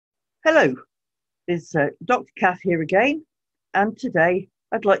Hello, it's Dr. Cath here again, and today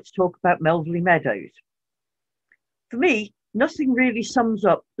I'd like to talk about Melverley Meadows. For me, nothing really sums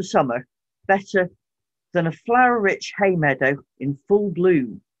up the summer better than a flower-rich hay meadow in full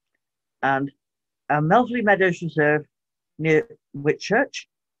bloom, and our Melverley Meadows Reserve near Whitchurch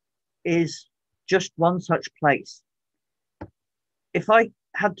is just one such place. If I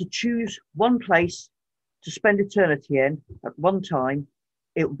had to choose one place to spend eternity in at one time,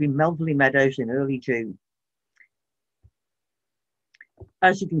 it would be Melverley Meadows in early June.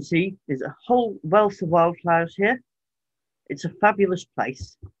 As you can see, there's a whole wealth of wildflowers here. It's a fabulous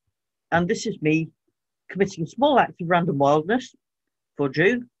place. And this is me committing a small act of random wildness for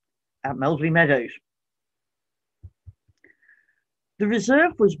June at Melverley Meadows. The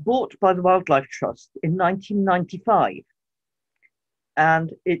reserve was bought by the Wildlife Trust in 1995.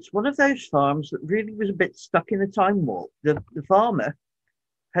 And it's one of those farms that really was a bit stuck in a time warp. The farmer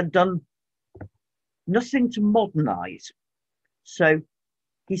had done nothing to modernize. So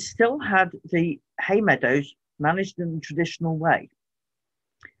he still had the hay meadows managed in the traditional way.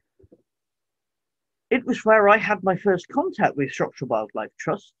 It was where I had my first contact with Shropshire Wildlife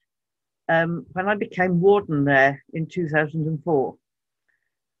Trust when I became warden there in 2004.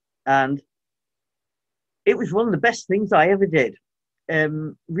 And it was one of the best things I ever did.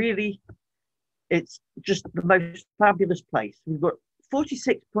 Really, it's just the most fabulous place. We've got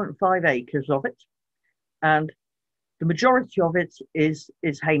 46.5 acres of it, and the majority of it is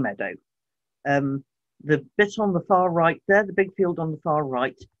hay meadow. The bit on the far right there, the big field on the far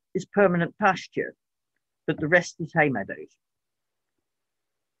right, is permanent pasture, but the rest is hay meadows.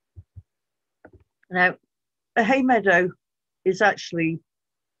 Now, a hay meadow is actually,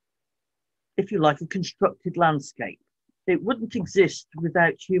 if you like, a constructed landscape. It wouldn't exist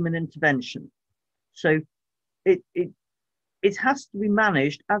without human intervention. So it has to be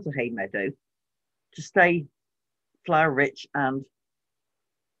managed as a hay meadow to stay flower rich and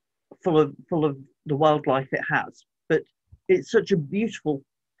full of the wildlife it has. But it's such a beautiful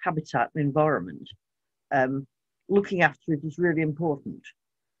habitat and environment. Looking after it is really important.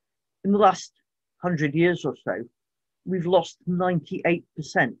 In the last 100 years or so, we've lost 98%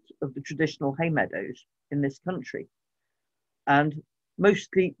 of the traditional hay meadows in this country. And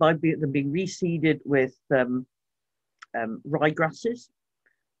mostly by them being reseeded with ryegrasses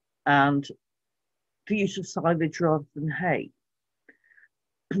and the use of silage rather than hay.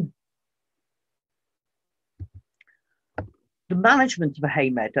 The management of a hay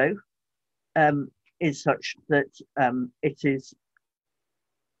meadow is such that it is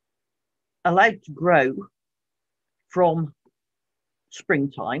allowed to grow from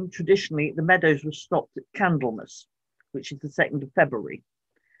springtime. Traditionally, the meadows were stopped at Candlemas, which is the 2nd of February.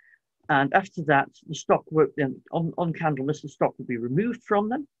 And after that, the stock on Candlemas, the stock would be removed from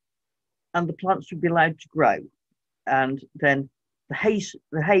them and the plants would be allowed to grow. And then the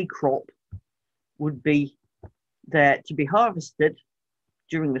hay crop would be there to be harvested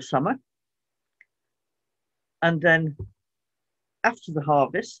during the summer. And then after the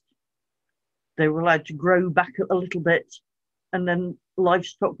harvest, they were allowed to grow back a little bit, and then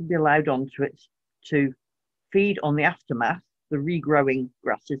livestock would be allowed onto it to feed on the aftermath, the regrowing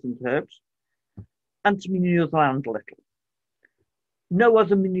grasses and herbs, and to manure the land a little. No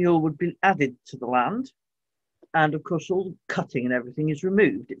other manure would be added to the land. And of course, all the cutting and everything is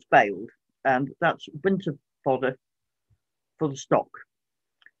removed, it's baled, and that's winter fodder for the stock.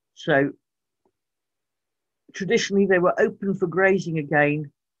 So traditionally, they were open for grazing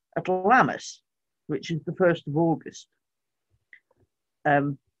again at Lammas, which is the 1st of August.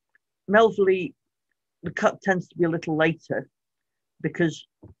 Melverley, the cut tends to be a little later because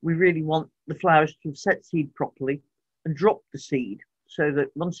we really want the flowers to have set seed properly and drop the seed so that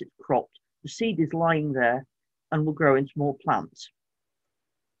once it's cropped, the seed is lying there and will grow into more plants.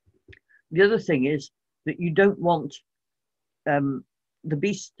 The other thing is that you don't want the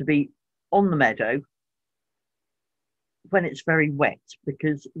beasts to be on the meadow when it's very wet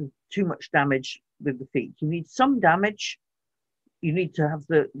because there's too much damage with the feet. You need some damage. You need to have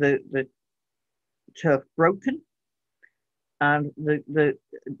the turf broken, and the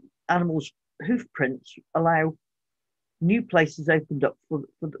animals' hoof prints allow new places opened up for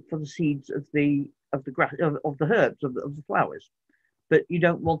the seeds of the grass, of the herbs, of the flowers, but you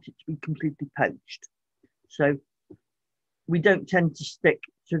don't want it to be completely poached. So we don't tend to stick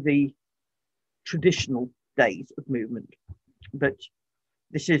to the traditional days of movement, but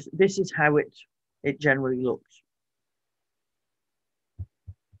this is how it generally looks.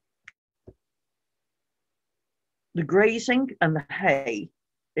 The grazing and the hay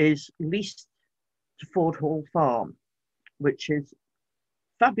is leased to Ford Hall Farm, which is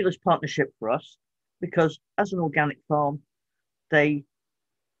fabulous partnership for us because as an organic farm, they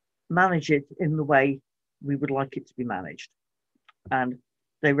manage it in the way we would like it to be managed. And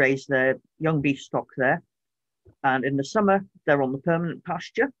they raise their young beef stock there. And in the summer, they're on the permanent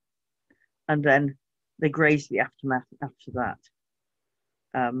pasture. And then they graze the aftermath after that.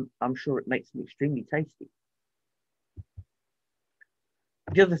 I'm sure it makes them extremely tasty.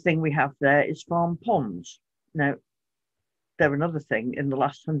 The other thing we have there is farm ponds. Now, they're another thing. In the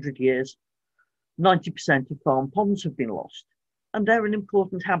last 100 years, 90% of farm ponds have been lost, and they're an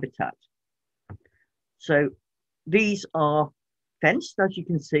important habitat. So these are fenced, as you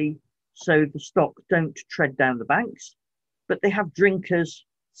can see, so the stock don't tread down the banks, but they have drinkers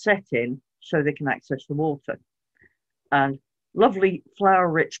set in so they can access the water. And lovely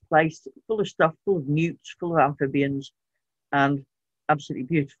flower-rich place, full of stuff, full of newts, full of amphibians, and absolutely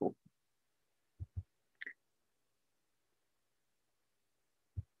beautiful.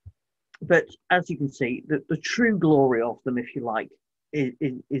 But as you can see, the true glory of them, if you like, is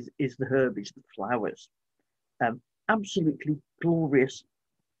the herbage, the flowers. Absolutely glorious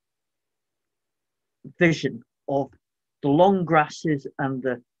vision of the long grasses and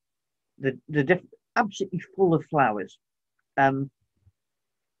the absolutely full of flowers.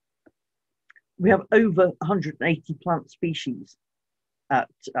 We have over 180 plant species at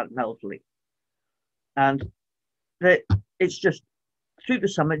Melverley, and it's just through the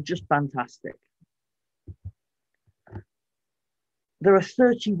summer just fantastic. There are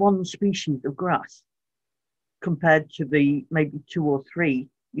 31 species of grass compared to the maybe 2 or 3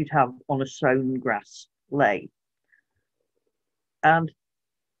 you'd have on a sown grass lay. And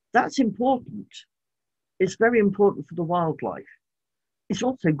that's important. It's very important for the wildlife. It's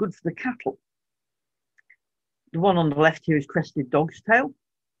also good for the cattle. The one on the left here is crested dog's tail,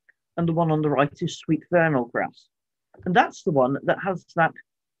 and the one on the right is sweet vernal grass. And that's the one that has that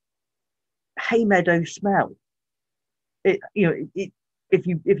hay meadow smell. If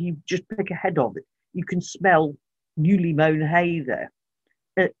you just pick a head of it, you can smell newly mown hay there.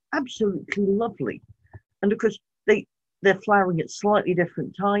 Absolutely lovely. And of course, they're flowering at slightly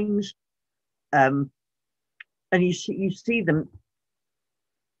different times. And you see them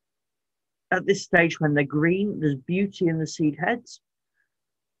at this stage when they're green. There's beauty in the seed heads.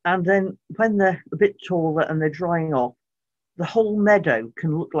 And then when they're a bit taller and they're drying off, the whole meadow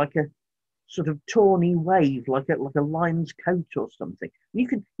can look like a sort of tawny wave, like a lion's coat or something. You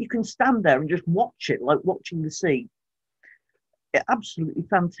can stand there and just watch it, like watching the sea. Absolutely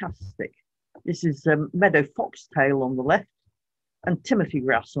fantastic. This is meadow foxtail on the left and timothy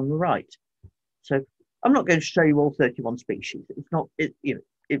grass on the right. So I'm not going to show you all 31 species. It's not, it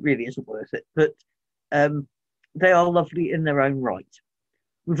really isn't worth it, but they are lovely in their own right.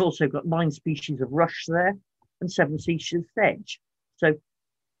 We've also got 9 species of rush there and 7 species of sedge. So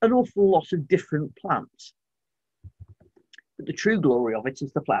an awful lot of different plants. But the true glory of it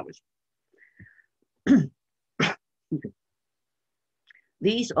is the flowers.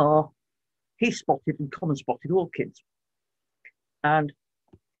 These are heath-spotted and common-spotted orchids. And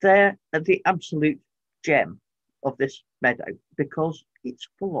they're the absolute gem of this meadow because it's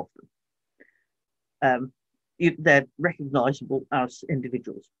full of them. They're recognisable as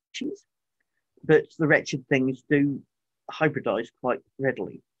individual species, but the wretched things do hybridize quite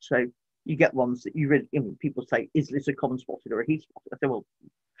readily. So you get ones that you really, people say, is this a common spotted or a heath spotted? I say, well,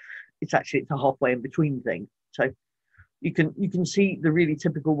 it's a halfway in between thing. So you can see the really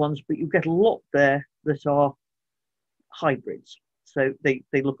typical ones, but you get a lot there that are hybrids. So they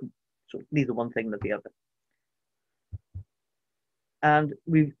look sort of neither one thing nor the other. And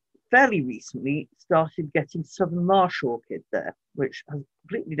we've fairly recently started getting southern marsh orchid there, which has a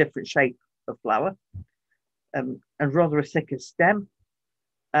completely different shape of flower and rather a thicker stem,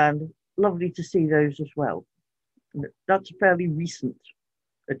 and lovely to see those as well. And that's a fairly recent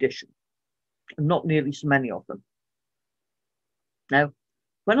addition, and not nearly so many of them. Now,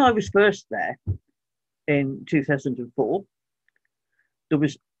 when I was first there in 2004, there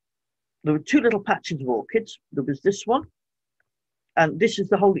were 2 little patches of orchids. There was this one, and this is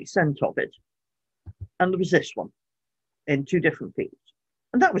the whole extent of it. And there was this one in 2 different fields.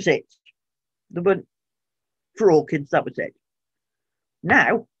 And that was it. There weren't, for orchids, that was it.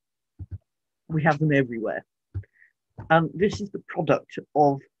 Now, we have them everywhere. And this is the product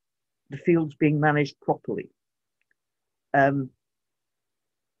of the fields being managed properly.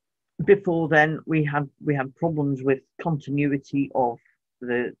 Before then, we had problems with continuity of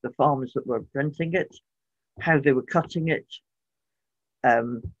the farmers that were renting it, how they were cutting it,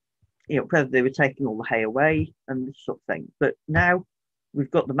 whether they were taking all the hay away and this sort of thing. But now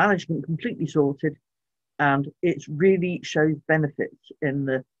we've got the management completely sorted, and it really shows benefits in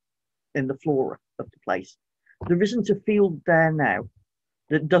the flora of the place. There isn't a field there now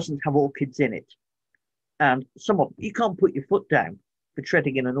that doesn't have orchids in it, and some of you can't put your foot down for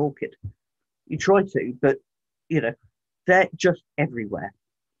treading in an orchid. You try to, but they're just everywhere.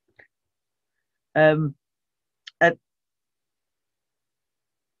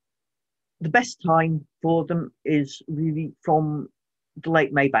 The best time for them is really from the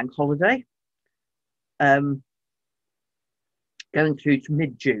late May bank holiday, going through to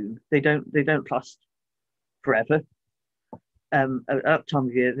mid-June. They don't last forever. At that time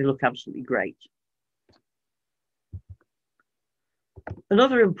of year, they look absolutely great.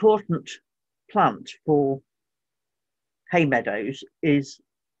 Another important plant for hay meadows is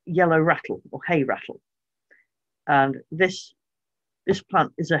yellow rattle or hay rattle, and this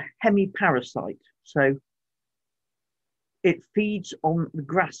plant is a hemiparasite, so it feeds on the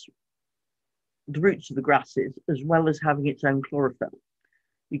grass, the roots of the grasses, as well as having its own chlorophyll.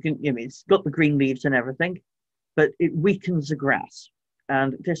 It's got the green leaves and everything, but it weakens the grass,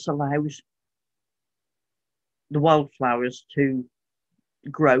 and this allows the wildflowers to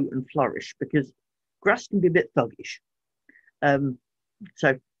grow and flourish, because grass can be a bit thuggish.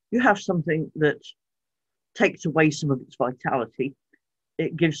 So you have something that takes away some of its vitality.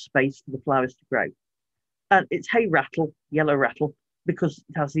 It gives space for the flowers to grow. And it's hay rattle, yellow rattle, because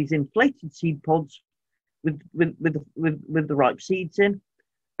it has these inflated seed pods with the ripe seeds in.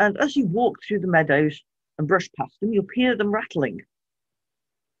 And as you walk through the meadows and brush past them, you'll hear them rattling.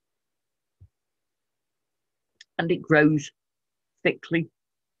 And it grows thickly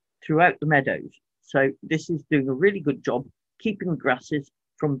throughout the meadows. So this is doing a really good job keeping the grasses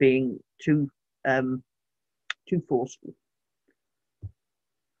from being too forceful.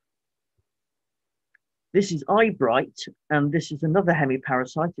 This is eyebright, and this is another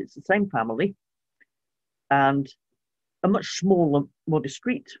hemiparasite. It's the same family, and a much smaller, more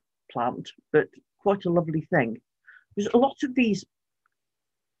discreet plant, but quite a lovely thing. Because a lot of these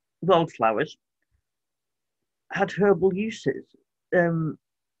wildflowers had herbal uses.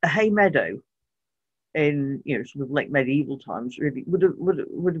 A hay meadow in sort of late medieval times really would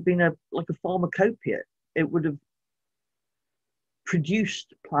have been like a pharmacopoeia. It would have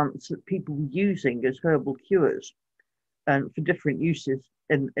produced plants that people were using as herbal cures and for different uses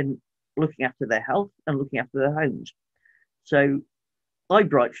in looking after their health and looking after their homes. So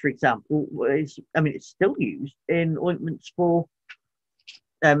eyebright, for example, it's still used in ointments for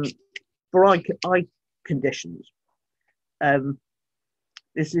eye conditions.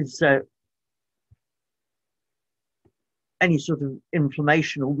 This is any sort of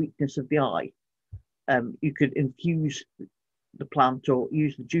inflammation or weakness of the eye. You could infuse the plant or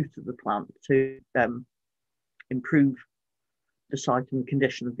use the juice of the plant to improve the sight and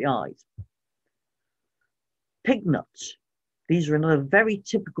condition of the eyes. Pig nuts. These are another very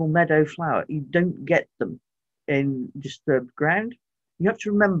typical meadow flower. You don't get them in disturbed ground. You have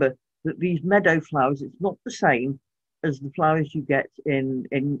to remember that these meadow flowers, it's not the same as the flowers you get in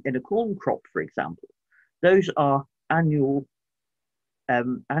a corn crop, for example. Those are annual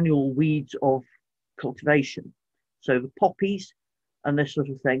weeds of cultivation. So the poppies and this sort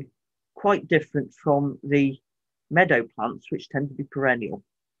of thing, quite different from the meadow plants, which tend to be perennial.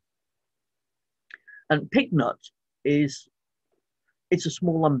 And pig nut it's a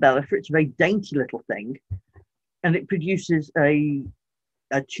small umbellifer. It's a very dainty little thing, and it produces a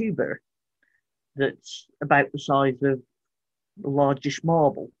tuber that's about the size of a largish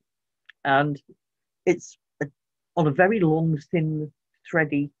marble, and it's on a very long, thin,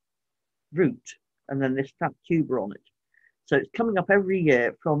 thready root, and then this fat tuber on it. So it's coming up every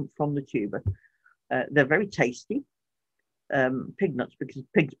year from the tuber. They're very tasty, pig nuts, because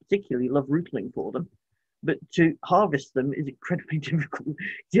pigs particularly love rootling for them. But to harvest them is incredibly difficult.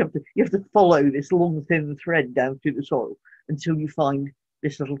 You have to follow this long, thin thread down through the soil until you find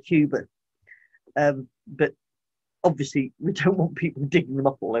this little tuber. But obviously, we don't want people digging them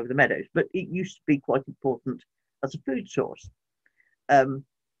up all over the meadows. But it used to be quite important as a food source.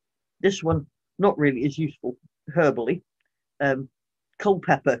 This one, not really as useful herbally.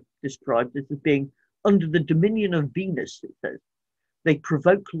 Culpepper described this as being under the dominion of Venus, it says. They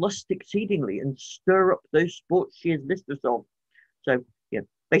provoke lust exceedingly and stir up those sports she is mistress of. So,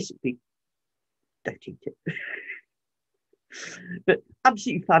 basically, don't eat it. But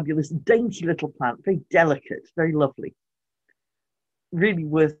absolutely fabulous, dainty little plant, very delicate, very lovely. Really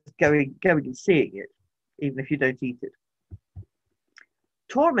worth going and seeing it, even if you don't eat it.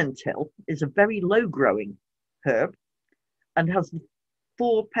 Tormentil is a very low-growing herb and has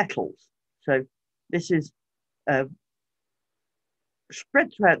 4 petals. So this is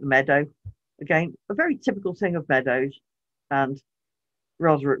spread throughout the meadow, Again, a very typical thing of meadows, and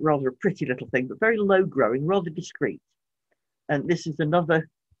rather a pretty little thing, but very low growing, rather discreet. And this is another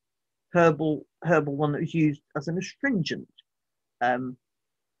herbal one that was used as an astringent.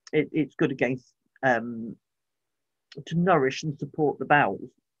 It's good against to nourish and support the bowels.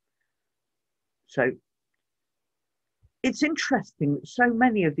 So it's interesting that so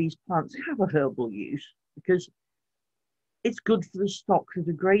many of these plants have a herbal use, because it's good for the stock that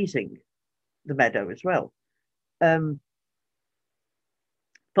are grazing the meadow as well.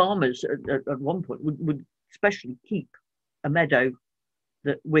 Farmers at one point would especially keep a meadow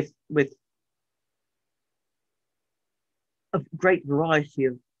that with a great variety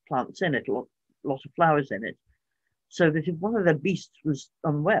of plants in it, a lot of flowers in it, so that if one of their beasts was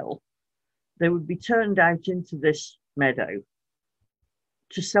unwell, they would be turned out into this meadow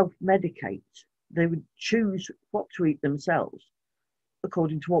to self-medicate. They would choose what to eat themselves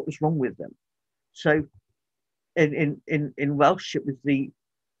according to what was wrong with them. So in Welsh, it was the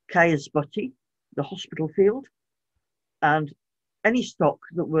Caer's Butty, the hospital field, and any stock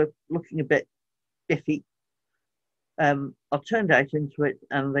that were looking a bit iffy are turned out into it,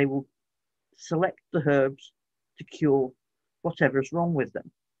 and they will select the herbs to cure whatever is wrong with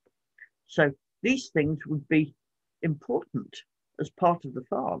them. So these things would be important as part of the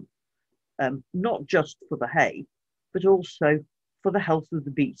farm, not just for the hay, but also for the health of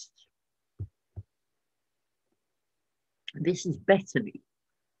the beasts. This is betony,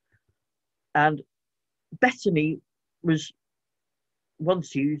 and betony was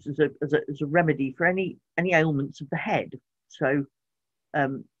once used as a remedy for any ailments of the head. So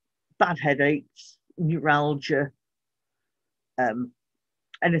bad headaches, neuralgia,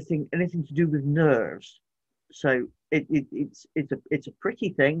 anything to do with nerves. So it's a pretty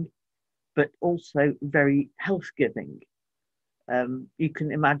thing, but also very health giving. You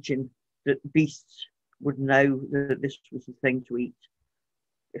can imagine that beasts would know that this was the thing to eat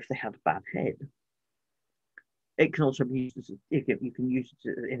if they had a bad head. It can also be used as you can use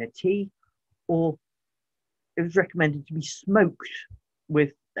it in a tea, or it was recommended to be smoked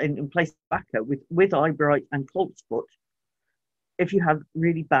with in place of tobacco with eyebright and coltsfoot if you have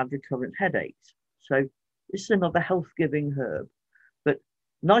really bad recurrent headaches. So this is another health-giving herb, but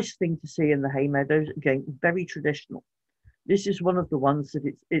nice thing to see in the hay meadows. Again, very traditional. This is one of the ones that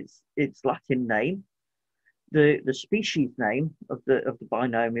its Latin name, the species name of the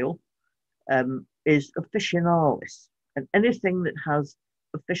binomial, is officinalis, and anything that has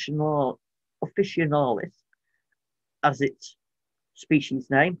officinalis as its species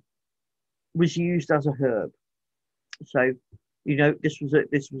name was used as a herb. So this was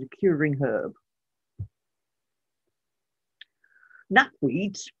a curing herb.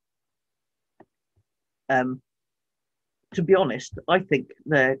 Knapweeds, to be honest, I think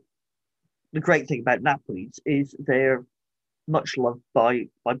the great thing about knapweeds is they're much loved by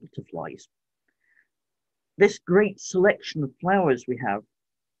butterflies. This great selection of flowers we have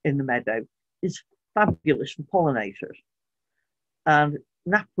in the meadow is fabulous for pollinators, and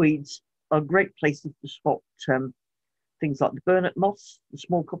knapweeds are great places to spot things like the burnet moths, the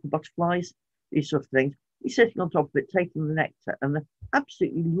small copper butterflies, these sort of things. You're sitting on top of it, taking the nectar, and the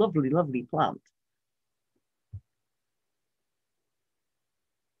absolutely lovely, lovely plant.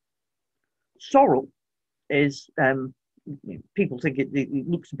 Sorrel is, people think it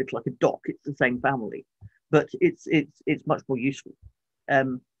looks a bit like a dock. It's the same family, but it's much more useful.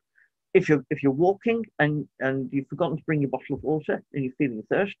 If you're walking and you've forgotten to bring your bottle of water and you're feeling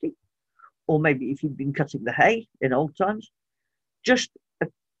thirsty, or maybe if you've been cutting the hay in old times, just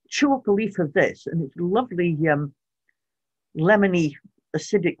chew up a leaf of this, and it's a lovely lemony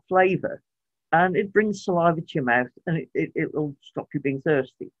acidic flavor, and it brings saliva to your mouth, and it will stop you being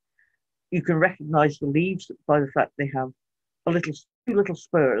thirsty. You can recognize the leaves by the fact they have two little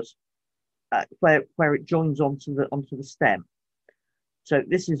spurs where it joins onto the stem. So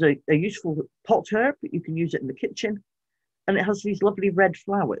this is a useful pot herb. You can use it in the kitchen, and it has these lovely red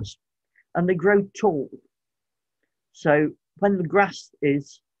flowers, and they grow tall. So when the grass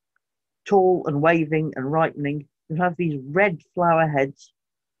is tall and waving and ripening, you have these red flower heads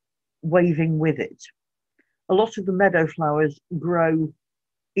waving with it. A lot of the meadow flowers grow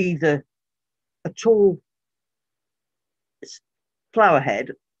either a tall flower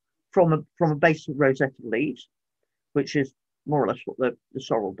head from a base of rosette of leaves, which is more or less what the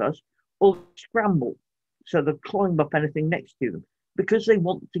sorrel does, or scramble, so they'll climb up anything next to them, because they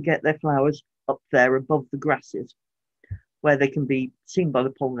want to get their flowers up there above the grasses, where they can be seen by the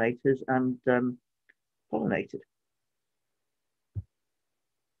pollinators and pollinated.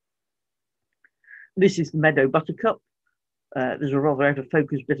 This is the meadow buttercup. There's a rather out of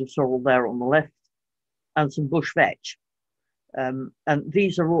focus bit of sorrel there on the left, and some bush vetch. And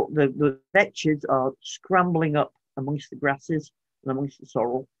these are all the vetches are scrambling up amongst the grasses and amongst the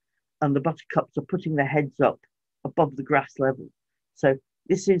sorrel, and the buttercups are putting their heads up above the grass level. So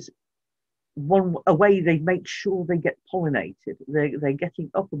this is a way they make sure they get pollinated. They're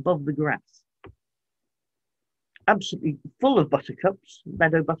getting up above the grass. Absolutely full of buttercups,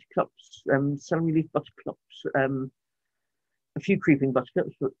 meadow buttercups, celery leaf buttercups, a few creeping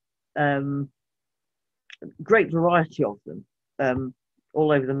buttercups, but great variety of them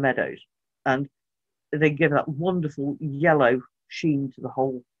all over the meadows. And they give that wonderful yellow sheen to the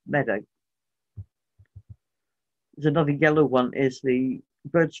whole meadow. There's another yellow one is the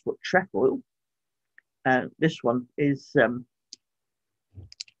bird's foot trefoil. This one is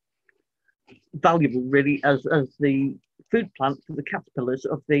valuable really as the food plant for the caterpillars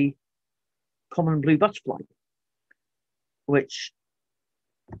of the common blue butterfly, which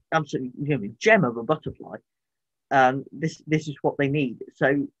absolutely gem of a butterfly, and this is what they need.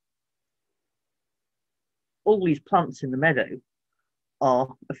 So all these plants in the meadow are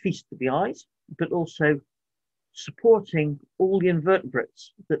a feast to the eyes, but also supporting all the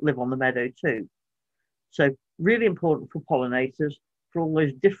invertebrates that live on the meadow too. So really important for pollinators, for all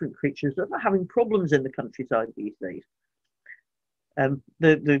those different creatures that are having problems in the countryside these days.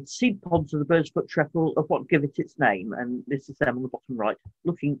 The seed pods of the bird's foot trefoil are what give it its name, and this is them on the bottom right,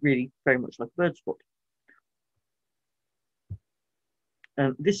 looking really very much like bird's foot.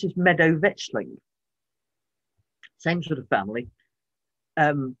 This is meadow vetchling, same sort of family,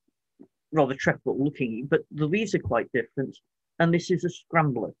 rather trefoil looking, but the leaves are quite different. And this is a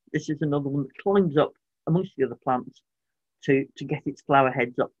scrambler. This is another one that climbs up amongst the other plants to get its flower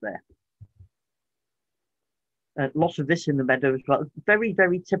heads up there. Lots of this in the meadow as well. Very,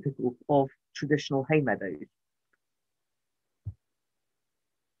 very typical of traditional hay meadows.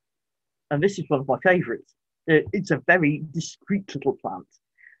 And this is one of my favourites. It's a very discreet little plant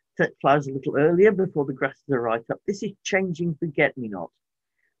that flowers a little earlier before the grasses are right up. This is changing forget-me-not.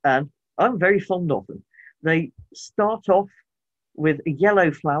 And I'm very fond of them. They start off with a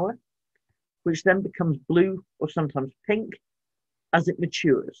yellow flower, which then becomes blue or sometimes pink as it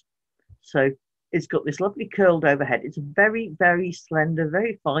matures. So it's got this lovely curled overhead. It's a very, very slender,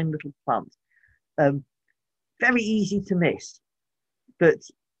 very fine little plant. Very easy to miss, but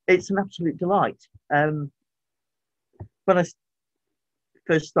it's an absolute delight. When I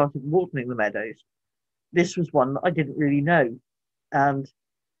first started watering the meadows, this was one that I didn't really know. And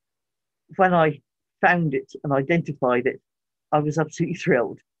when I found it and identified it, I was absolutely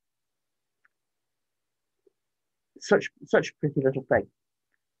thrilled. Such a pretty little thing.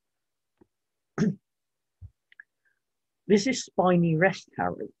 This is spiny rest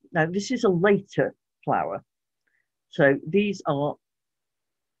harrow. Now, this is a later flower. So these are,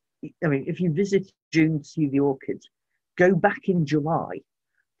 I mean, if you visit June to see the orchids, go back in July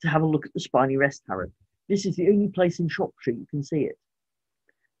to have a look at the spiny rest harrow. This is the only place in Shropshire you can see it.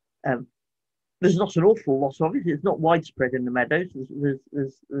 There's not an awful lot of it. It's not widespread in the meadows.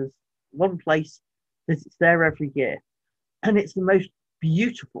 There's one place that it's there every year. And it's the most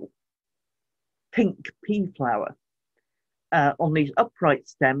beautiful pink pea flower on these upright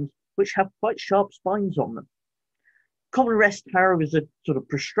stems, which have quite sharp spines on them. Common rest harrow is a sort of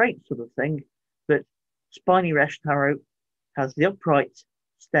prostrate sort of thing, but spiny rest harrow has the upright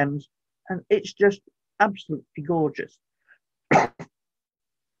stems, and it's just absolutely gorgeous.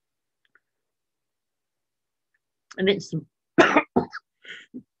 And it's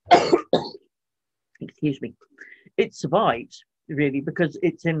excuse me, it survives really because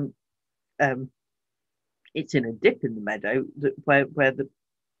it's in a dip in the meadow that where the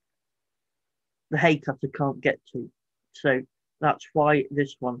hay cutter can't get to. So that's why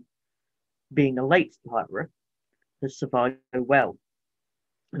this one, being a late flowerer, has survived so well.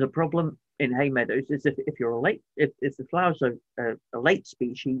 The problem in hay meadows is if the flowers are a late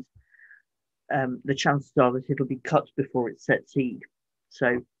species, the chances are that it'll be cut before it sets seed.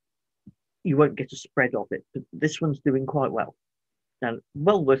 So you won't get a spread of it. But this one's doing quite well. And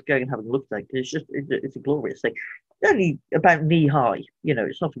well worth going and having a look at it. It's a glorious thing. Only about knee high. You know,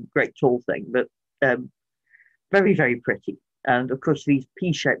 it's not a great tall thing, but very, very pretty. And of course, these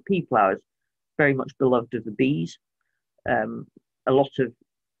pea-shaped pea flowers, very much beloved of the bees.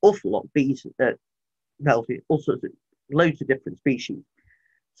 Awful lot of bees at Melverley, all sorts of loads of different species.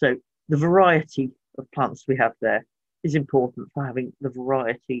 So the variety of plants we have there is important for having the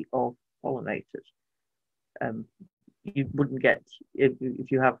variety of pollinators. You wouldn't get if you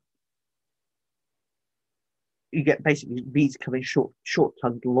get basically bees coming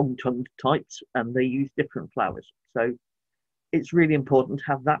short-tongued, long-tongued types, and they use different flowers. So it's really important to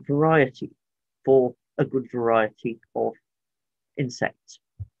have that variety for a good variety of insects.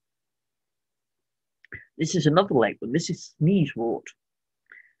 This is another late one. This is sneezewort,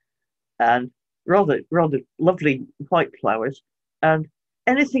 and rather lovely white flowers. And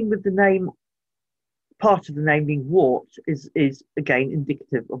anything with the name, part of the name being wart, is again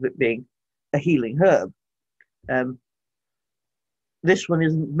indicative of it being a healing herb. This one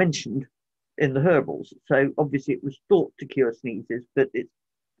isn't mentioned in the herbals, so obviously it was thought to cure sneezes, but it's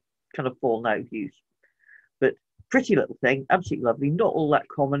kind of fallen out of use. But pretty little thing, absolutely lovely, not all that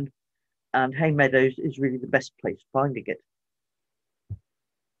common, and Hay Meadows is really the best place finding it.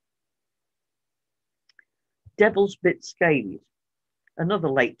 Devil's Bit Scabies, another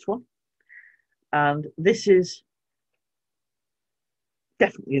late one, and this is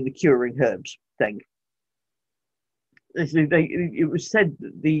definitely in the curing herbs thing. It was said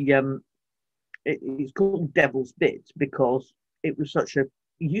that it's called Devil's Bit because it was such a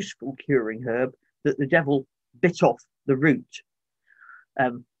useful curing herb that the devil bit off the root.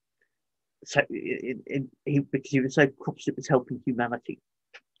 So because he was so cross, it was helping humanity.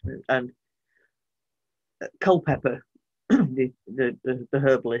 And Culpepper, the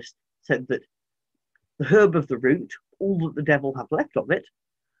herbalist, said that the herb of the root, all that the devil hath left of it,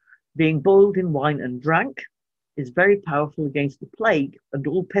 being boiled in wine and drank, is very powerful against the plague and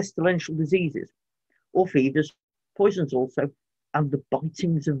all pestilential diseases, or fevers, poisons also, and the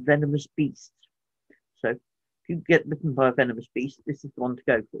bitings of venomous beasts. So if you get bitten by a venomous beast, this is the one to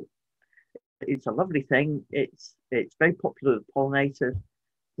go for. It's a lovely thing. It's very popular with pollinators.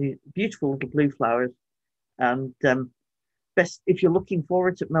 The beautiful little blue flowers, and best if you're looking for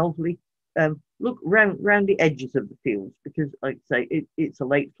it at Melverley, look round the edges of the fields because, like I say, it's a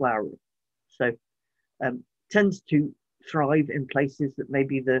late flower, so tends to thrive in places that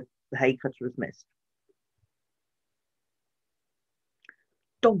maybe the hay cutter has missed.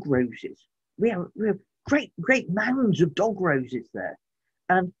 Dog roses. We have great mounds of dog roses there,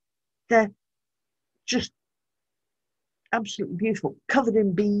 and they're just absolutely beautiful, covered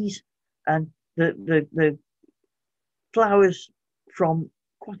in bees, and the flowers from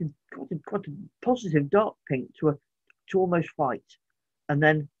quite a positive dark pink to almost white, and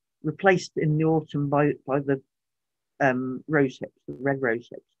then replaced in the autumn by the rose hips, the red rose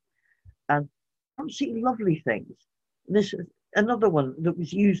hips, and absolutely lovely things. This is another one that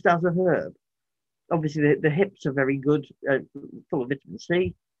was used as a herb. Obviously, the hips are very good, full of vitamin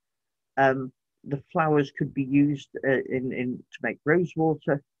C. The flowers could be used to make rose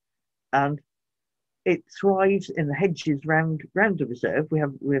water, and it thrives in the hedges round the reserve. We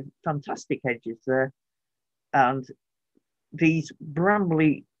have fantastic hedges there, and these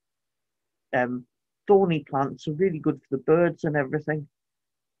brambly, thorny plants are really good for the birds and everything.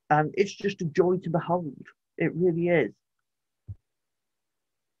 And it's just a joy to behold. It really is.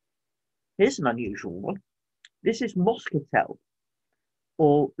 Here's an unusual one. This is Moscatel,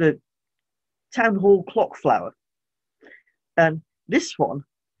 or the town hall clock flower. And this one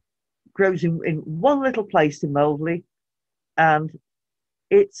grows in one little place in Melverley, and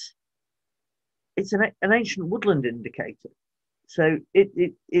it's an ancient woodland indicator. So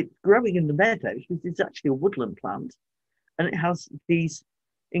it's growing in the meadows, because it's actually a woodland plant, and it has these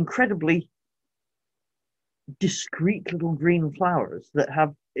incredibly discreet little green flowers that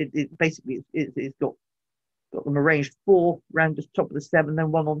have it's got them arranged 4 round the top of the stem and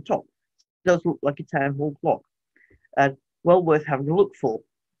then 1 on top. It does look like a town hall clock, and well worth having a look for.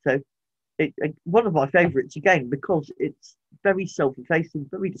 So one of my favorites, again, because it's very self-effacing,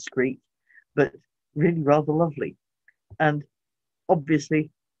 very discreet, but really rather lovely. And obviously,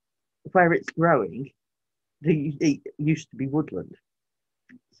 where it's growing, it used to be woodland.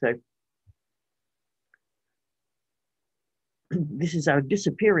 So this is our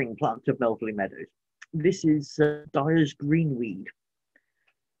disappearing plant of Melverley Meadows. This is Dyer's greenweed,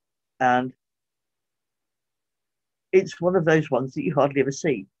 and it's one of those ones that you hardly ever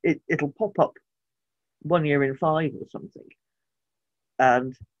see. It'll pop up 1 year in 5 or something,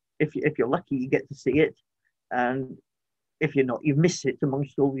 and if you're lucky, you get to see it, and if you're not, you miss it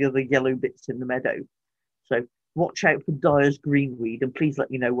amongst all the other yellow bits in the meadow. So watch out for Dyer's greenweed, and please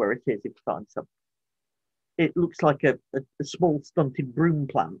let me know where it is if you find some. It looks like a small stunted broom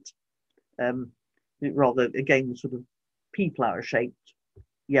plant, rather, again, sort of pea flower shaped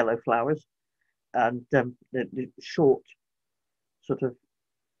yellow flowers, and the short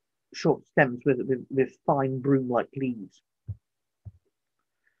stems with fine broom-like leaves.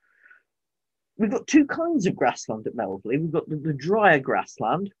 We've got 2 kinds of grassland at Melverley. We've got the drier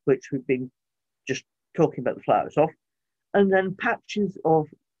grassland, which we've been just talking about the flowers of, and then patches of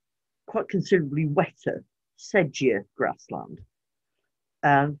quite considerably wetter sedgier grassland.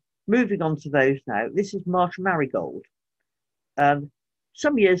 And moving on to those now, this is marsh marigold. And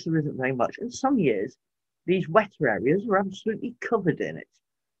some years there isn't very much, and some years these wetter areas are absolutely covered in it.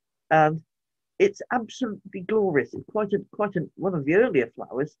 And it's absolutely glorious. It's quite a one of the earlier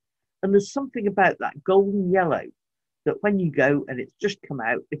flowers. And there's something about that golden yellow that when you go and it's just come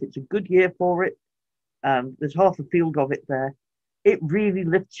out, if it's a good year for it, there's half a field of it there, it really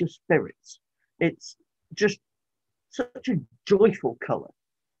lifts your spirits. It's just such a joyful colour.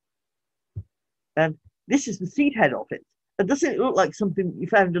 And this is the seed head of it. And doesn't it look like something you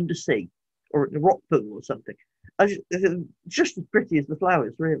found under sea or in a rock pool or something? Just as pretty as the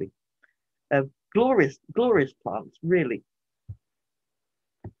flowers, really. Glorious, glorious plants, really.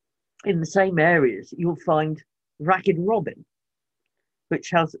 In the same areas, you'll find ragged robin,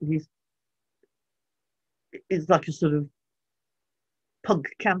 which has these, is like a sort of punk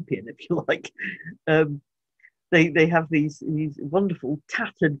campion, if you like. They have these wonderful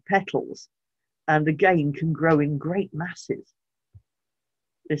tattered petals, and again can grow in great masses.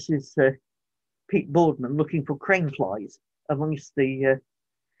 This is Pete Boardman looking for crane flies amongst the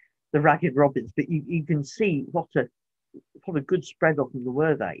ragged robins, but you can see what a good spread of them there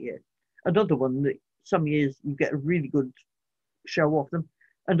were that year. Another one that some years you get a really good show of them,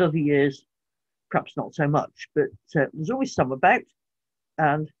 and other years perhaps not so much, but there's always some about.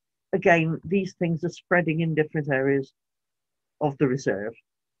 And again, these things are spreading in different areas of the reserve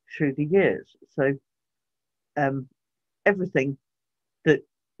through the years. So everything that,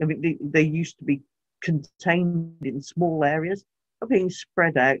 I mean, they used to be contained in small areas are being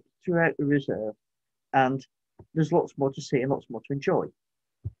spread out throughout the reserve, and there's lots more to see and lots more to enjoy.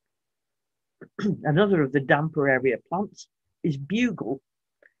 Another of the damper area plants is bugle,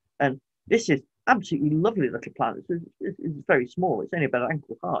 and this is absolutely lovely little plant. It's very small, it's only about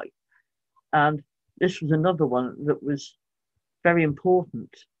ankle high, and this was another one that was very important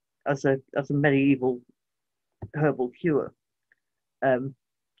as a medieval herbal cure.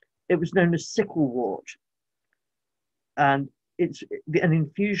 It was known as sicklewort, and an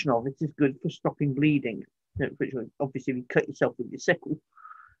infusion of it is good for stopping bleeding, which obviously if you cut yourself with your sickle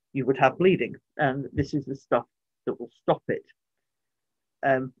you would have bleeding, and this is the stuff that will stop it.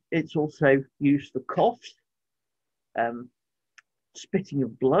 It's also used for coughs, spitting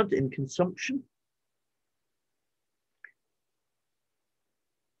of blood in consumption.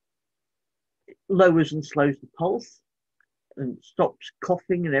 It lowers and slows the pulse and stops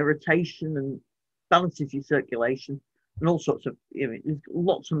coughing and irritation and balances your circulation and all sorts of, there's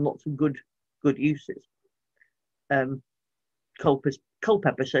lots and lots of good uses.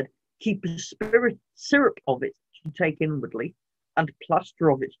 Culpepper said, keep a syrup of it to take inwardly and plaster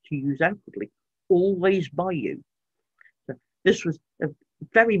of it to use outwardly, always by you. So this was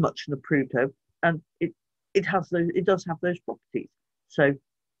very much an approved herb, and it does have those properties. So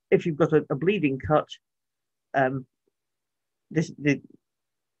if you've got a bleeding cut, an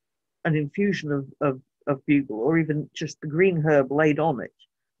infusion of bugle, or even just the green herb laid on it,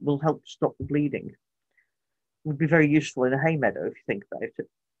 will help stop the bleeding. Would be very useful in a hay meadow if you think about it.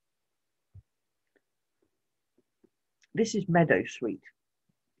 This is meadowsweet.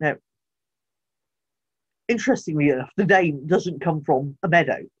 Now, interestingly enough, the name doesn't come from a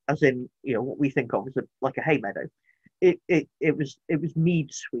meadow, as in what we think of as like a hay meadow. It was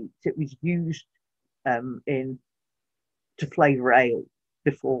mead sweet. It was used to flavour ale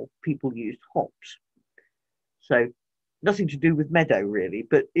before people used hops. So nothing to do with meadow really,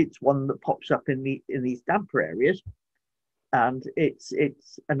 but it's one that pops up in these damper areas, and it's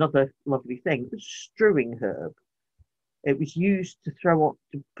another lovely thing. It's strewing herb. It was used to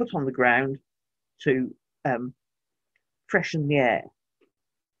put on the ground to freshen the air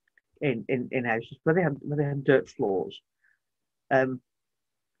in houses where they had dirt floors.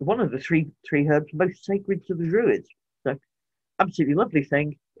 One of the three herbs most sacred to the Druids. So absolutely lovely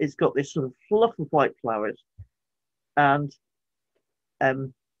thing. It's got this sort of fluff of white flowers, and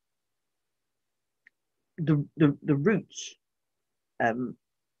the roots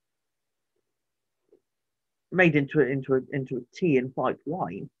made into a tea and white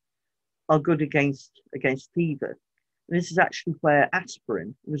wine are good against fever. And this is actually where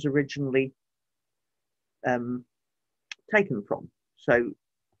aspirin was originally taken from. So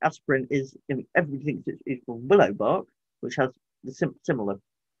aspirin is, everything is from willow bark, which has the similar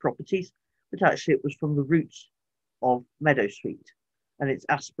properties, but actually it was from the roots of meadowsweet, and it's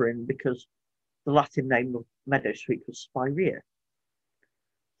aspirin because the Latin name of meadowsweet was spirea.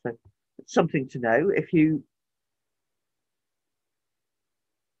 So it's something to know if you're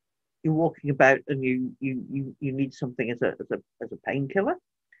walking about and you need something as a painkiller.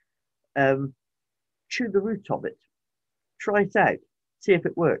 chew the root of it. Try it out. See if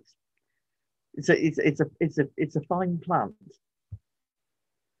it works. It's a fine plant.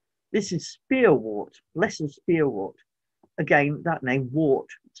 This is spearwort, lesser spearwort. Again, that name wart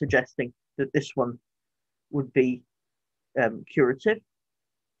suggesting that this one would be curative.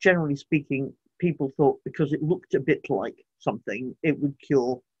 Generally speaking, people thought because it looked a bit like something, it would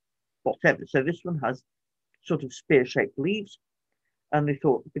cure whatever. So this one has sort of spear-shaped leaves, and they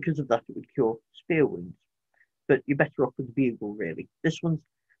thought because of that it would cure spear wounds. But you're better off with the bugle, really. This one's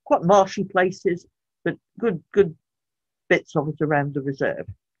quite marshy places, but good bits of it around the reserve.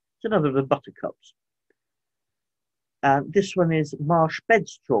 It's another of the buttercups. And this one is marsh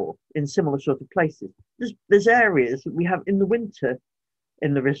bedstraw in similar sort of places. There's areas that we have in the winter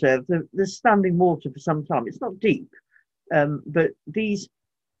in the reserve. There's standing water for some time. It's not deep, but these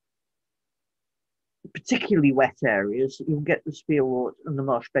particularly wet areas, you'll get the spearwort and the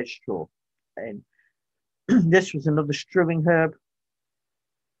marsh bedstraw in. This was another strewing herb.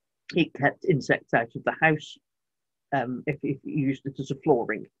 It kept insects out of the house if you used it as a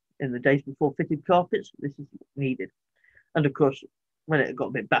flooring. In the days before fitted carpets, this is needed. And of course, when it got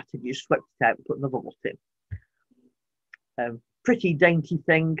a bit battered, you swept it out and put another lot in. Pretty dainty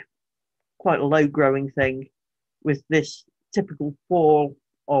thing, quite a low growing thing, with this typical fall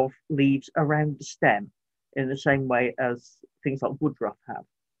of leaves around the stem in the same way as things like woodruff have.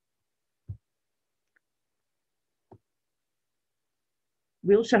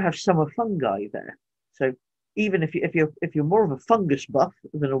 We also have summer fungi there. So even if you're more of a fungus buff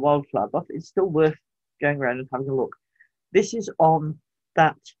than a wildflower buff, it's still worth going around and having a look. This is on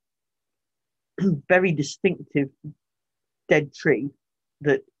that very distinctive dead tree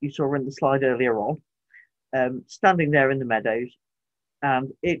that you saw in the slide earlier on, standing there in the meadows,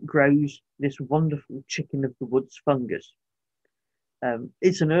 and it grows this wonderful chicken of the woods fungus.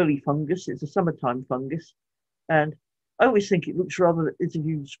 It's an early fungus, it's a summertime fungus, and I always think it looks rather as if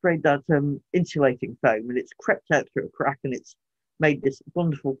you sprayed that insulating foam and it's crept out through a crack and it's made this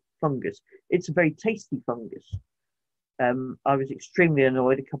wonderful fungus. It's a very tasty fungus. I was extremely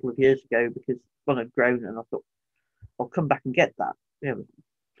annoyed a couple of years ago because one had grown, and I thought, I'll come back and get that. You know,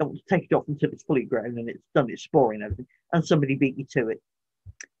 don't want to take it off until it's fully grown and it's done its sporing and everything. And somebody beat me to it.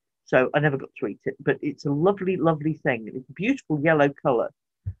 So I never got to eat it, but it's a lovely, lovely thing. It's a beautiful yellow colour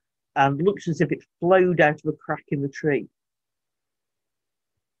and looks as if it flowed out of a crack in the tree.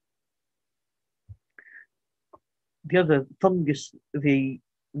 The other fungus the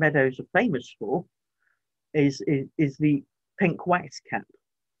meadows are famous for is the pink waxcap,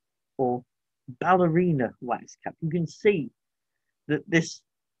 or ballerina waxcap. You can see that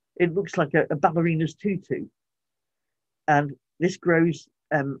it looks like a ballerina's tutu, and this grows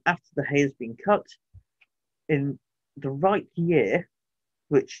after the hay has been cut in the right year,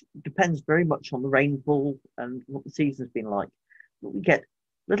 which depends very much on the rainfall and what the season's been like. But we get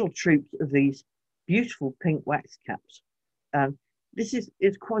little troops of these beautiful pink waxcaps, and this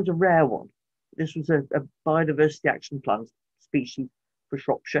is quite a rare one. This was a biodiversity action plan species for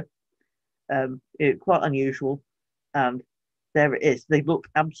Shropshire. Quite unusual, and there it is. They look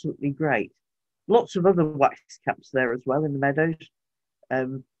absolutely great. Lots of other waxcaps there as well in the meadows.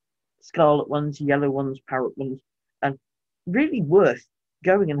 Scarlet ones, yellow ones, parrot ones, and really worth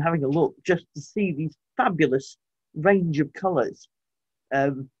going and having a look just to see these fabulous range of colours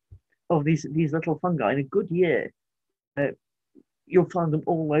of these little fungi. In a good year, you'll find them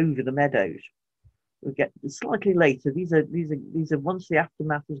all over the meadows. We'll get slightly later. These are once the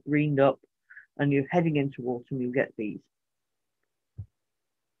aftermath has greened up and you're heading into autumn, you'll get these.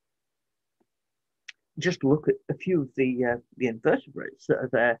 Just look at a few of the invertebrates that are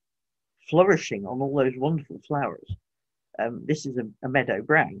there flourishing on all those wonderful flowers. This is a meadow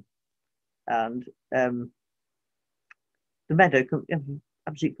brown, and the meadow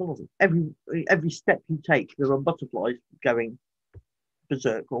absolutely full of them. Every step you take, there are butterflies going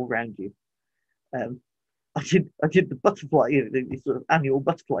berserk all around you. I did the butterfly, the sort of annual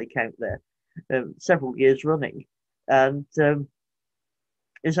butterfly count there, several years running, and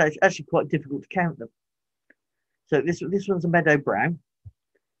it's actually quite difficult to count them. So this one's a meadow brown,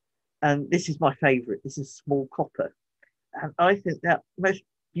 and this is my favourite. This is small copper, and I think that most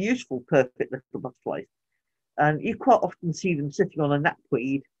beautiful, perfect little butterflies. And you quite often see them sitting on a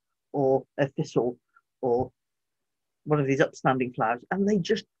knapweed or a thistle or one of these upstanding flowers, and they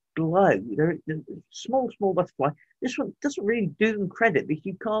just glow. They're small butterfly. This one doesn't really do them credit because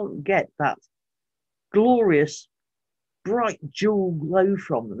you can't get that glorious, bright jewel glow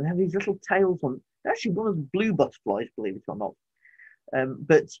from them. They have these little tails on. They're actually one of the blue butterflies, believe it or not,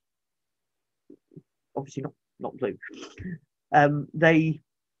 but obviously not blue. They're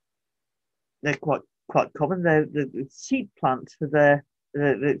quite quite common. The seed plant for their,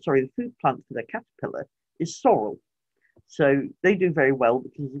 the food plant for their caterpillar is sorrel. So they do very well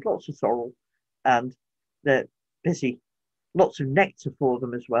because there's lots of sorrel and they're busy. Lots of nectar for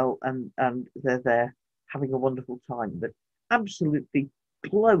them as well, and they're there having a wonderful time. But absolutely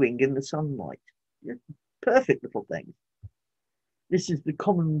glowing in the sunlight. Perfect little things. This is the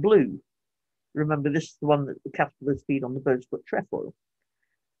common blue. Remember, this is the one that the caterpillars feed on the bird's foot trefoil.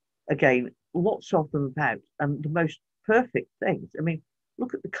 Again, lots of them about, and the most perfect things. I mean,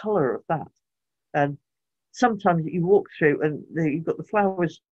 look at the colour of that. And sometimes you walk through and you've got the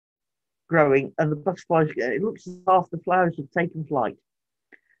flowers growing and the butterflies, it looks as if half the flowers have taken flight.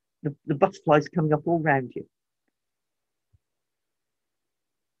 The butterflies coming up all round you.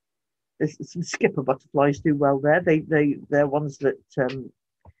 There's some skipper butterflies do well there. They're ones that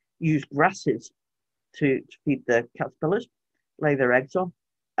use grasses to feed their caterpillars, lay their eggs on,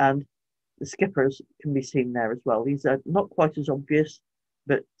 and the skippers can be seen there as well. These are not quite as obvious,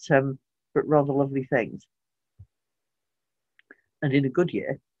 but rather lovely things. And in a good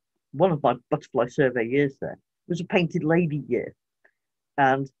year, one of my butterfly survey years there was a painted lady year,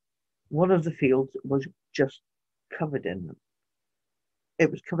 and one of the fields was just covered in them. It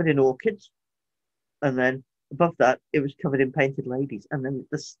was covered in orchids, and then above that, it was covered in painted ladies. And then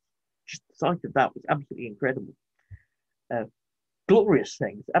just the sight of that was absolutely incredible. Glorious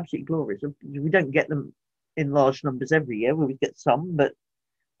things, absolutely glorious. We don't get them in large numbers every year. We get some, but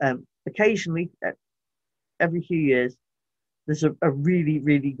occasionally, every few years, there's a really,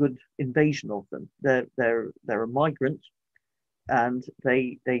 really good invasion of them. They're a migrant, and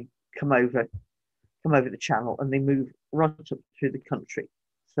they come over the channel and they move right up through the country.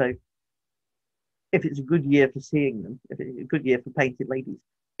 So if it's a good year for seeing them, if it's a good year for painted ladies,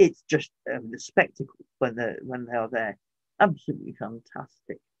 it's just the spectacle when they are there. Absolutely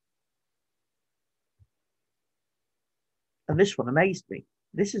fantastic. And this one amazed me.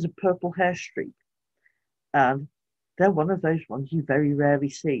 This is a purple hair streak, and they're one of those ones you very rarely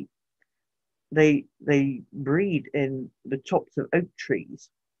see. They breed in the tops of oak trees,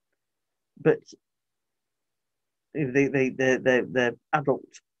 but their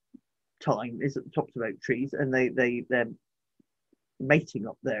adult time is at the tops of oak trees, and they're mating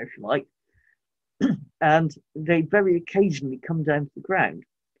up there, if you like. And they very occasionally come down to the ground.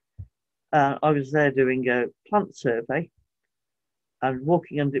 I was there doing a plant survey and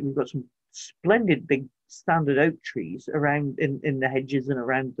walking under. We've got some splendid big standard oak trees around in the hedges and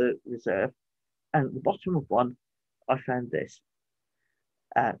around the reserve. And at the bottom of one, I found this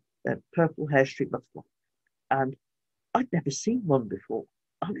a purple hair streak butterfly, and I'd never seen one before.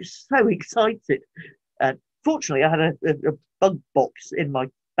 I was so excited. Fortunately, I had a bug box in my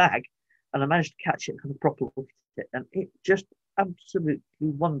bag, and I managed to catch it and have a proper look at it, and it just absolutely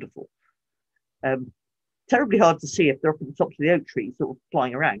wonderful. Terribly hard to see if they're up at the tops of the oak trees, sort of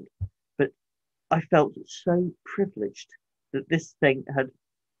flying around, but I felt so privileged that this thing had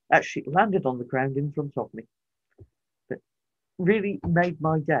actually landed on the ground in front of me. But really made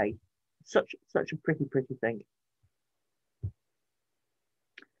my day. Such a pretty thing.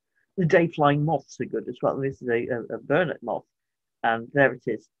 The day-flying moths are good as well. This is a burnet moth, and there it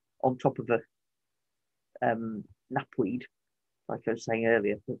is on top of a knapweed, like I was saying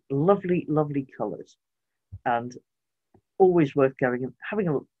earlier. But lovely, lovely colours, and always worth going and having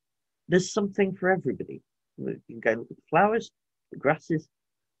a look. There's something for everybody. You can go look at the flowers, the grasses,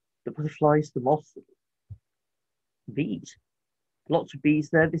 the butterflies, the moths, bees. Lots of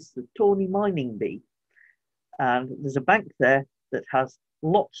bees there. This is the tawny mining bee, and there's a bank there that has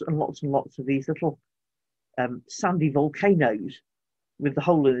lots and lots and lots of these little sandy volcanoes with the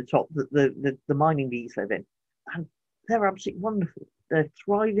hole in the top that the mining bees live in, and they're absolutely wonderful. They're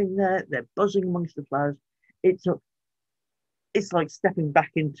thriving there. They're buzzing amongst the flowers. It's like stepping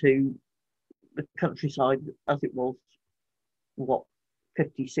back into the countryside as it was,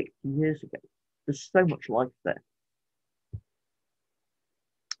 50, 60 years ago. There's so much life there.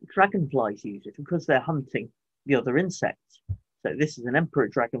 Dragonflies use it because they're hunting the other insects. So this is an emperor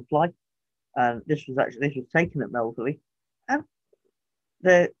dragonfly, and this was taken at Melverley, and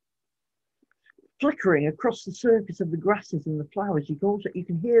they're flickering across the surface of the grasses and the flowers. You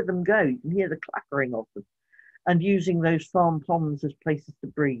can hear them go. You can hear the clackering of them, and using those farm ponds as places to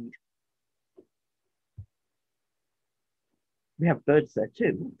breed. We have birds there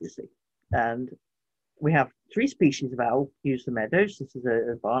too, obviously, and we have 3 species of owl use the meadows. This is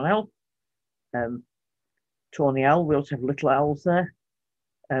a barn owl, tawny owl. We also have little owls there.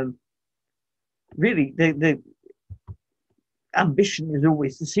 Really, the ambition is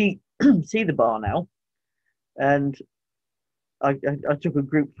always to see the barn owl, and I took a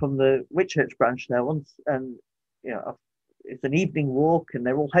group from the Whitchurch branch there once, and you know, it's an evening walk, and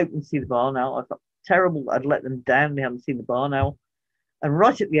they're all hoping to see the barn owl. I felt terrible that I'd let them down. They haven't seen the barn owl. And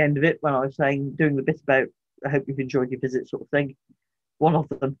right at the end of it, when I was doing the bit about, I hope you've enjoyed your visit, sort of thing, one of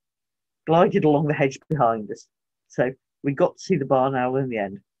them glided along the hedge behind us. So we got to see the barn owl in the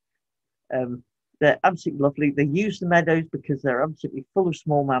end. They're absolutely lovely. They use the meadows because they're absolutely full of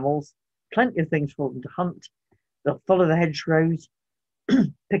small mammals, plenty of things for them to hunt. They'll follow the hedgerows,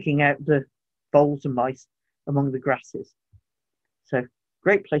 picking out the voles and mice among the grasses. So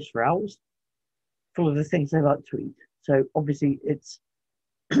great place for owls, full of the things they like to eat. So obviously it's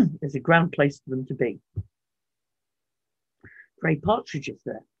a grand place for them to be. Grey partridges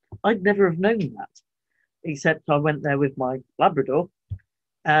there. I'd never have known that, except I went there with my Labrador,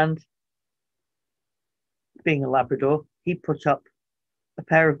 and being a Labrador, he put up a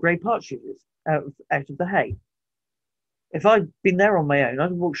pair of grey partridges out of the hay. If I'd been there on my own,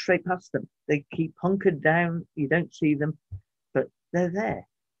 I'd walk straight past them. They keep hunkered down, you don't see them, but they're there.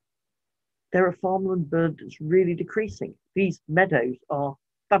 They're a farmland bird that's really decreasing. These meadows are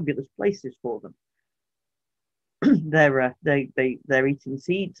fabulous places for them. They're eating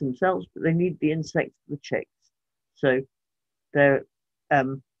seeds themselves, but they need the insects for the chicks. So they're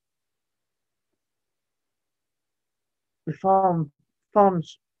the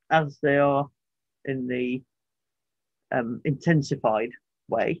farms as they are in the intensified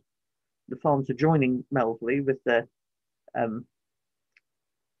way. The farms are joining Melverley with the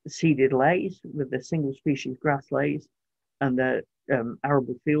seeded lays, with the single species grass lays, and the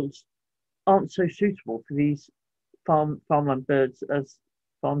arable fields aren't so suitable for these farmland birds as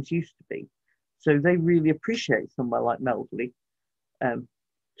farms used to be. So they really appreciate somewhere like Melverley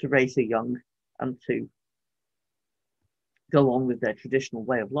to raise their young and to go along with their traditional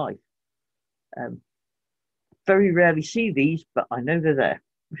way of life. Very rarely see these, but I know they're there.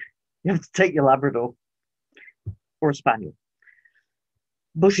 You have to take your Labrador or a Spaniel.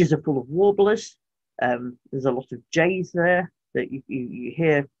 Bushes are full of warblers. There's a lot of jays there that you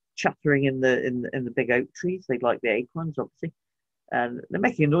hear chattering in the big oak trees. They like the acorns, obviously, and they're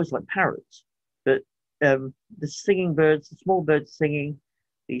making a noise like parrots. But the singing birds, the small birds singing,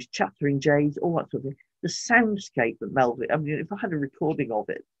 these chattering jays, all that sort of thing. The soundscape at Melverley. I mean, if I had a recording of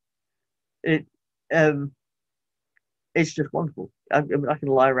it, it's just wonderful. I mean, I can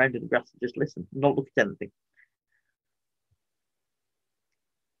lie around in the grass and just listen, not look at anything.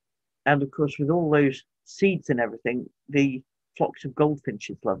 And of course, with all those seeds and everything, the flocks of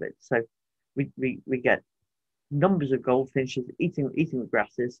goldfinches love it. So we get numbers of goldfinches eating the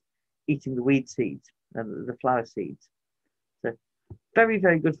grasses, eating the weed seeds and the flower seeds. So very,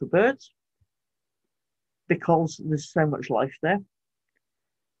 very good for birds because there's so much life there.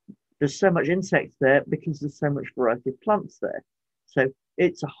 There's so much insects there because there's so much variety of plants there. So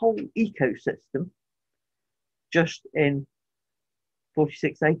it's a whole ecosystem just in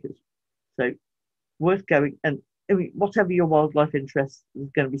 46 acres. So worth going, and I mean, whatever your wildlife interest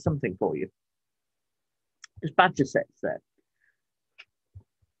is going to be something for you. There's badger sets there.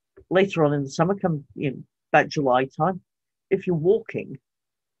 Later on in the summer, come about July time, if you're walking,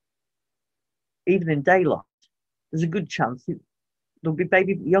 even in daylight, there's a good chance there'll be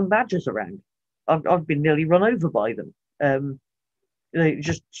baby young badgers around. I've been nearly run over by them. They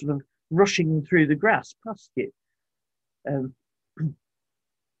just sort of rushing through the grass past you.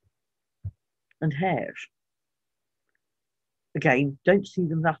 And hares. Again, don't see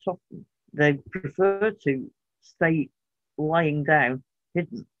them that often. They prefer to stay lying down,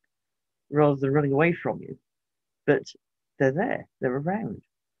 hidden, rather than running away from you. But they're there, they're around.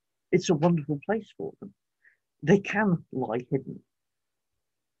 It's a wonderful place for them. They can lie hidden.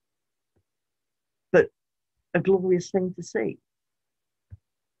 But a glorious thing to see.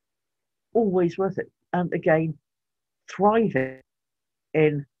 Always worth it. And again, thriving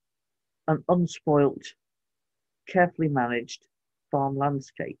in an unspoilt, carefully managed farm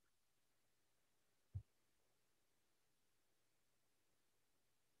landscape.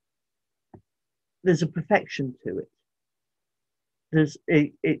 There's a perfection to it. There's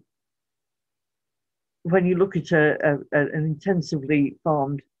when you look at an intensively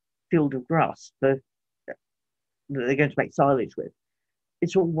farmed field of grass that they're going to make silage with,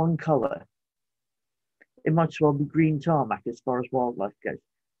 it's all one colour. It might as well be green tarmac as far as wildlife goes.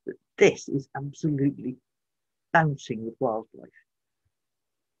 But this is absolutely bouncing with wildlife.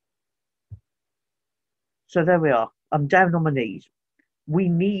 So there we are. I'm down on my knees. We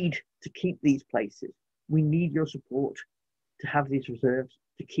need to keep these places. We need your support to have these reserves,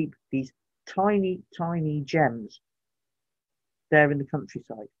 to keep these tiny, tiny gems there in the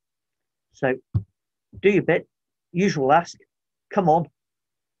countryside. So do your bit. Usual ask, come on,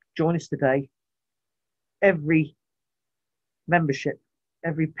 join us today. Every membership,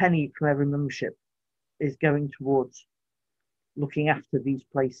 every penny from every membership is going towards looking after these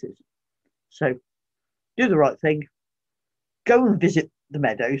places. So do the right thing. Go and visit the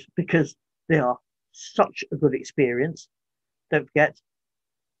meadows because they are such a good experience. Don't forget,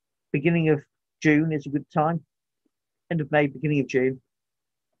 beginning of June is a good time. End of May, beginning of June.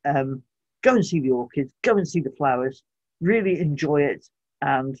 Go and see the orchids, go and see the flowers, really enjoy it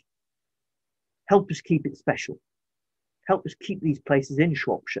and help us keep it special. Help us keep these places in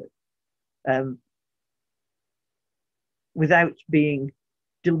Shropshire without being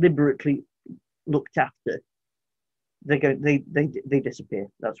deliberately looked after. They disappear.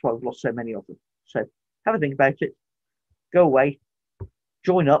 That's why we've lost so many of them. So have a think about it. Go away,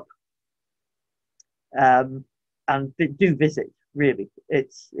 join up, and do visit. Really,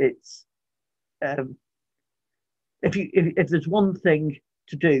 it's if there's one thing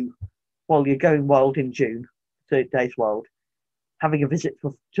to do while you're going wild in June, 30 days wild, having a visit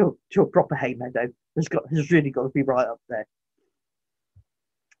to a proper hay meadow has really got to be right up there.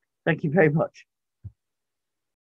 Thank you very much.